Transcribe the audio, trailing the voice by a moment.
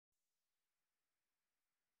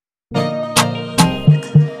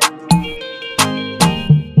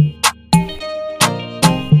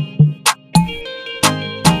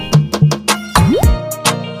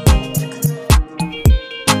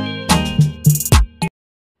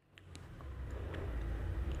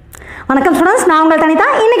வணக்கம் ஸ்டூடண்ட்ஸ், நான் உங்கள் தனிதா.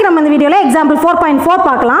 இன்னைக்கு நம்ம இந்த வீடியோவில் எக்ஸாம்பிள் 4.4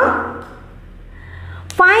 பார்க்கலாம்.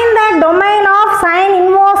 Find the domain of sin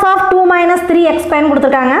inverse of 2 minus 3x square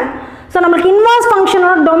கொடுத்துருக்காங்க. ஸோ நம்மளுக்கு இன்வர்ஸ்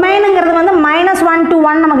ஃபங்க்ஷனோட டொமைனுங்கிறது வந்து -1 to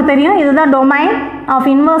 1 நமக்கு தெரியும். இதுதான் domain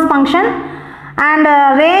of inverse function. And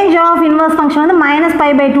range of inverse function வந்து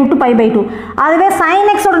 -π/2 to π/2. அதுவே sin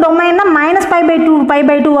x ஓட டொமைன்னா -π/2 to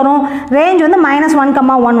π/2 வரும். ரேஞ்ச் வந்து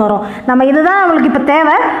 -1,1 வரும். நம்ம இதுதான் நம்மளுக்கு இப்போ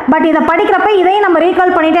தேவை. பட் இதை படிக்கிறப்ப இதையும் நம்ம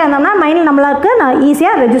ரீகால் பண்ணிகிட்டே இருந்தோம்னா மைண்டில் நம்மளுக்கு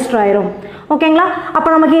ஈஸியாக ரெஜிஸ்டர் ஆயிரும். ஓகேங்களா? அப்போ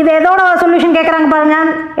நமக்கு இது எதோட சொல்யூஷன் கேட்குறாங்க பாருங்கள்.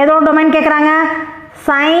 எதோட டொமைன் கேட்குறாங்க?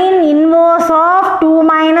 sin inverse of 2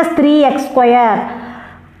 minus 3x square.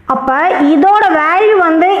 அப்போ இதோட வேல்யூ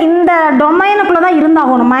வந்து இந்த டொமைனுக்குள்ளே தான்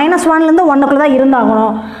இருந்தாகணும். -1லேருந்து 1க்குள்ளே தான்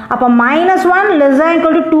இருந்தாகணும். அப்போ -1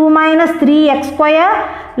 ≤ 2 minus 3x square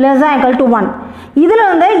 ≤ 1. இதில்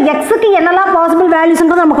வந்து எக்ஸுக்கு என்னெல்லாம் பாசிபிள்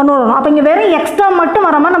வேல்யூஸ்ன்றது நம்ம கொண்டு வரணும். அப்போ இங்கே வெறும் எக்ஸ்ட்ரா மட்டும்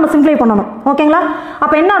வர மாதிரி நம்ம சிம்ப்ளை பண்ணணும். ஓகேங்களா?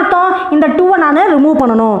 அப்போ என்ன அர்த்தம்? இந்த 2வை நான் ரிமூவ்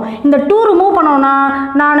பண்ணணும். இந்த 2 ரிமூவ் பண்ணோன்னா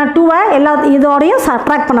நான் 2வை எல்லா இதோடையும்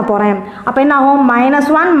சப்ட்ராக்ட் பண்ண போகிறேன். அப்போ என்ன ஆகும்?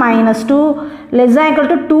 -1 -2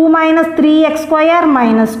 ≤ 2 minus 3x square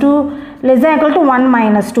 -2 ≤ 1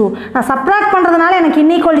 -2. நான் சப்ட்ராக்ட் பண்ணுறதுனால எனக்கு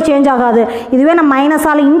இன்ஈக்குவாலிட்டி சேஞ்ச் ஆகாது. இதுவே நான்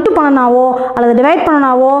மைனஸால் இன்ட்டு பண்ணனாவோ அல்லது டிவைட்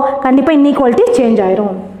பண்ணனாவோ கண்டிப்பாக இன்ஈக்குவாலிட்டி சேஞ்ச்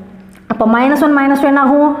ஆயிரும். அப்போ -1 -2 என்ன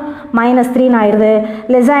ஆகும்? -3 ஆயிடுது.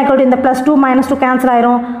 ≤ இந்த +2 -2 கேன்சல்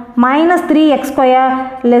ஆயிரும். -3x square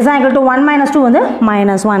 ≤ 1 -2 வந்து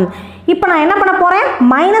 -1. இப்போ நான் என்ன பண்ண போகிறேன்?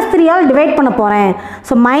 -3ஆல் டிவைட் பண்ண போகிறேன்.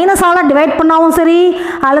 ஸோ மைனஸால் டிவைட் பண்ணாவும் சரி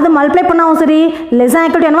அல்லது மல்டிப்ளை பண்ணாவும் சரி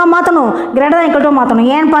 ≤ என்னவா மாற்றணும்? > மாற்றணும்.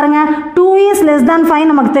 ஏன்னு பாருங்கள், 2 is less than 5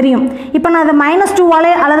 நமக்கு தெரியும். இப்போ நான் அதை -2ஆல்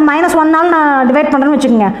அல்லது -1ஆல் நான் டிவைட் பண்ணுறேன்னு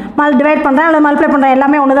வச்சுக்கோங்க. டிவைட் பண்ணுறேன் அல்லது மல்டிப்ளை பண்ணுறேன்,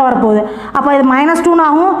 எல்லாமே ஒன்று தான் வரப்போகுது. அப்போ இது -2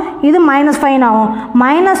 ஆகும், இது -5 ஆகும்.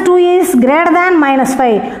 -2 is greater than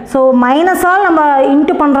 -5. ஸோ மைனஸால் நம்ம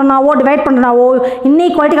இன்ட்டு பண்ணுறனாவோ டிவைட் பண்ணுறனாவோ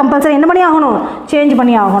இன்இக்வாலிட்டி கம்பல்சரி என்ன பண்ணி ஆகணும்? சேஞ்ச்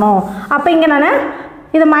பண்ணி ஆகணும். அப்போ இங்கே நான்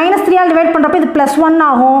இது -3ஆல் டிவைட் பண்ணுறப்ப இது +1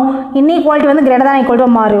 ஆகும். இன்இக்வாலிட்டி வந்து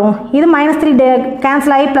 > மாறும். இது -3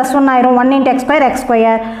 கேன்சல் ஆகி +1 ஆயிரும். 1 × x²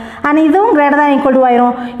 x². அண்ட் இதுவும் >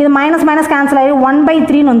 ஆயிரும். இது மைனஸ் கேன்சல் ஆகி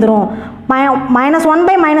 1/3 வந்துடும்.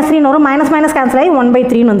 -1/-3 வரும். மைனஸ் கேன்சல் ஆகி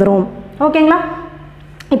 1/3 வந்துடும். ஓகேங்களா?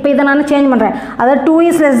 இப்போ இதை நான் சேஞ்ச் பண்ணுறேன். அதாவது 2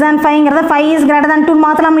 is less than 5ங்கிறத 5 is greater than 2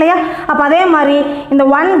 மாற்றலாம் இல்லையா? அப்போ அதே மாதிரி இந்த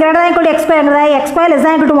 1 > x²ங்கிறத x²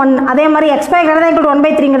 ≤ 1, அதே மாதிரி x² >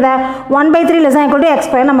 1/3ங்கிறத 1/3 ≤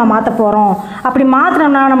 x² நம்ம மாற்ற போகிறோம். அப்படி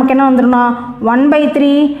மாற்றினோம்னா நமக்கு என்ன வந்துடும்னா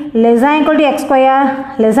 1/3 ≤ x²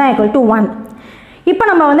 ≤ 1. இப்போ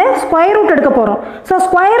நம்ம வந்து ஸ்கொயர் ரூட் எடுக்க போகிறோம். ஸோ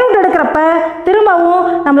ஸ்கொயர் ரூட் எடுக்கிறப்ப திரும்பவும்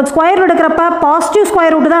நம்மளுக்கு ஸ்கொயர் ரூட் எடுக்கிறப்ப பாசிட்டிவ்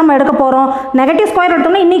ஸ்கொயர் ரூட் தான் நம்ம எடுக்க போகிறோம். நெகட்டிவ் ஸ்கொயர்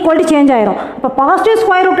எடுத்தோம்னா இன்இக்வாலிட்டி சேஞ்ச் ஆயிரும். இப்போ பாசிட்டிவ்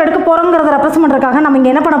ஸ்கொயர் ரூட் எடுக்க போகிறோங்கிறத ரெப்ரசென்ட் பண்ணுறதுக்காக நம்ம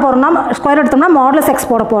இங்கே என்ன பண்ண போகிறோம்னா ஸ்கொயர் எடுத்தோம்னா (x)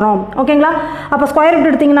 போட போகிறோம். ஓகேங்களா? அப்போ ஸ்கொயர் ரூட்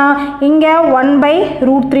எடுத்திங்கன்னா இங்கே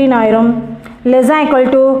 1/√3 ஆயிரும். (x)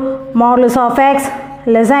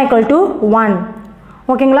 < 1.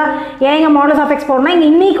 ஓகேங்களா? ஏங்க (x) போடணும்னா இங்கே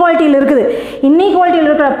இன்இக்வாலிட்டியில் இருக்குது. இன்இக்வாலிட்டியில்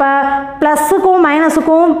இருக்கிறப்ப ப்ளஸுக்கும்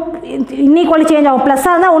மைனஸுக்கும் இன்இக்வாலிட்டி சேஞ்ச் ஆகும்.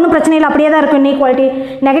 ப்ளஸ்ஸாக இருந்தால் ஒன்றும் பிரச்சனை இல்லை, அப்படியே தான் இருக்கும் இன்இக்வாலிட்டி.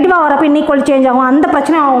 நெகட்டிவாக வரப்போ இன்இக்வாலிட்டி சேஞ்ச் ஆகும். அந்த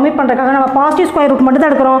பிரச்சனையை ஒமிட் பண்ணுறதுக்காக நம்ம பாசிட்டிவ் ஸ்கொயர் ரூட் மட்டும்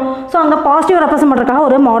தான் எடுக்கிறோம். ஸோ அங்கே பாசிட்டிவ் ரெப்ரசென்ட் பண்ணுறதுக்காக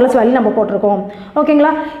ஒரு மாடலஸ் வேல்யூ நம்ம போட்டிருக்கோம்.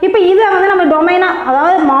 ஓகேங்களா? இப்போ இதை வந்து நம்ம டொமைனாக,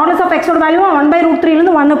 அதாவது (x) வேல்யூ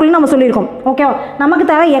 1/√3லேருந்து 1க்குள்ளே நம்ம சொல்லியிருக்கோம். ஓகேவா? நமக்கு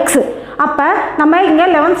தேவை எக்ஸ். அப்போ நம்ம இங்கே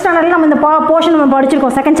 11th ஸ்டாண்டர்டில் நம்ம இந்த போர்ஷன் நம்ம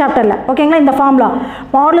படிச்சிருக்கோம், 2nd சாப்டரில். ஓகேங்களா? இந்த ஃபார்முலா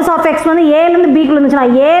 (x) வந்து ஏலேருந்து பிக்குள்ள இருந்துச்சுன்னா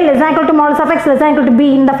a < (x) < b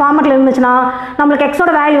இந்த ஃபார்மெட்டில் இருந்துச்சுன்னா நம்மளுக்கு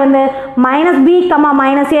எக்ஸோட வேல்யூ வந்து -b,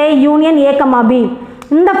 -a union a, b.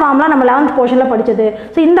 இந்த ஃபார்முலா நம்ம 11th போர்ஷனில் படித்தது.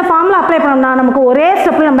 ஸோ இந்த ஃபார்முலா அப்ளை பண்ணோம்னா நமக்கு ஒரே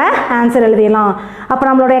ஸ்டெப்பில் நம்ம ஆன்சர் எழுதிடலாம். அப்போ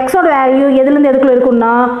நம்மளோட எக்ஸோட வேல்யூ எதுலேருந்து எதுக்குள்ள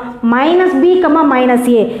இருக்குன்னா -b,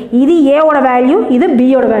 -a. இது ஏவோட வேல்யூ, இது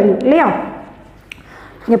பியோட வேல்யூ இல்லையா?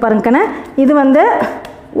 இங்கே பாருங்கண்ணே, இது வந்து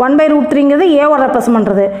 1/√3ங்கிறது ஏவை ரெப்ரசென்ட்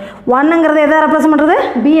பண்ணுறது, 1ங்கிறது எதை ரெப்ரசென்ட் பண்ணுறது?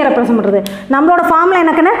 பியை ரெப்ரசென்ட் பண்ணுறது. நம்மளோட ஃபார்முலா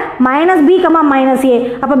என்னக்குன்னு -b, -a.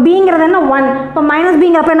 அப்போ பிங்கிறது என்ன? 1. இப்போ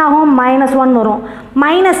 -bங்கிறப்ப என்ன ஆகும்? -1 வரும்.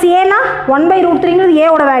 -aனா 1/√3ங்கிறது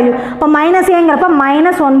ஏவோட வேல்யூ. இப்போ -aங்கிறப்ப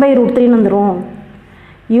 -1/√3 வந்துடும்.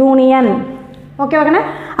 யூனியன். ஓகேவாங்கண்ணே?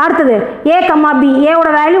 அடுத்தது a, b.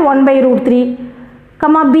 ஏவோட வேல்யூ 1/√3,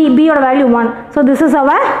 b, பியோட value 1. So this is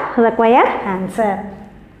our required answer.